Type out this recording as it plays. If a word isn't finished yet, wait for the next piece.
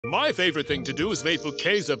My favorite thing to do is make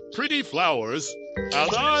bouquets of pretty flowers, and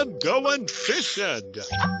I'm going fishing.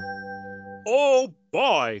 Oh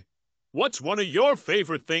boy! What's one of your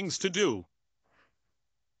favorite things to do?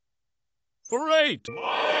 Great!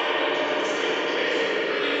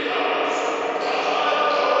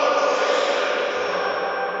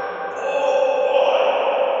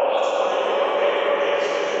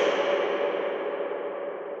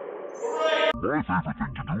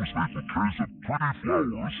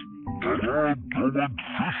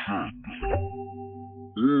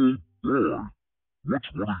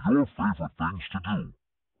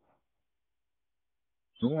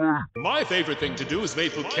 My favorite thing to do is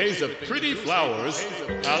make bouquets of pretty flowers,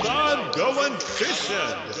 and I'm going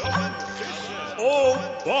fishing. Oh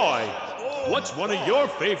boy, what's one of your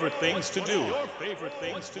favorite things to do? Great. My favorite thing to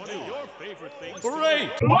do is make bouquets of pretty flowers, and I'm going fishing. Oh boy! What's one of your favorite things to do?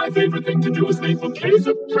 Great! My favorite thing to do is make bouquets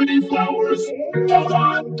of pretty flowers, and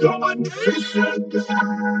I'm going fishing.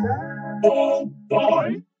 Oh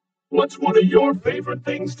boy! What's one of your favorite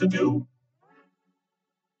things to do?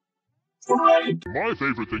 Great! My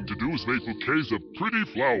favorite thing to do is make bouquets of pretty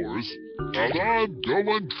flowers, and I'm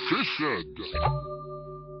going fishing. Oh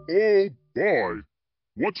boy,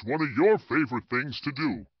 what's one of your favorite things to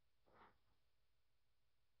do?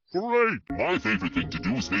 Great! My favorite thing to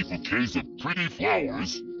do is make bouquets of pretty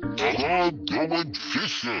flowers, and I'm going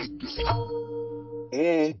fishing.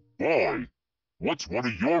 Oh boy, what's one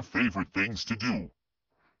of your favorite things to do?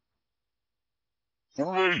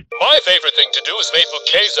 Great! My favorite thing to do is make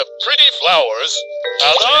bouquets of pretty flowers,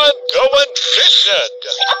 and I'm going fishing.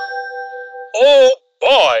 Oh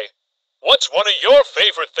boy! What's one of your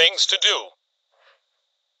favorite things to do?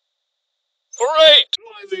 Great!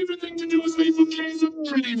 My favorite thing to do is make bouquets of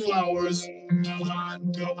pretty flowers, and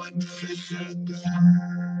I'm going fishing.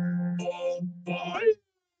 Oh boy!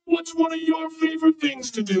 What's one of your favorite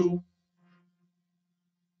things to do?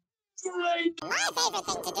 Great! My favorite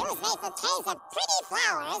thing to do is make bouquets of pretty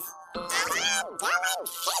flowers, and I'm going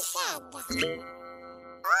fishing.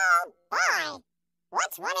 Oh boy,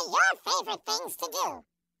 what's one of your favorite things to do?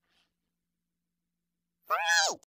 Great!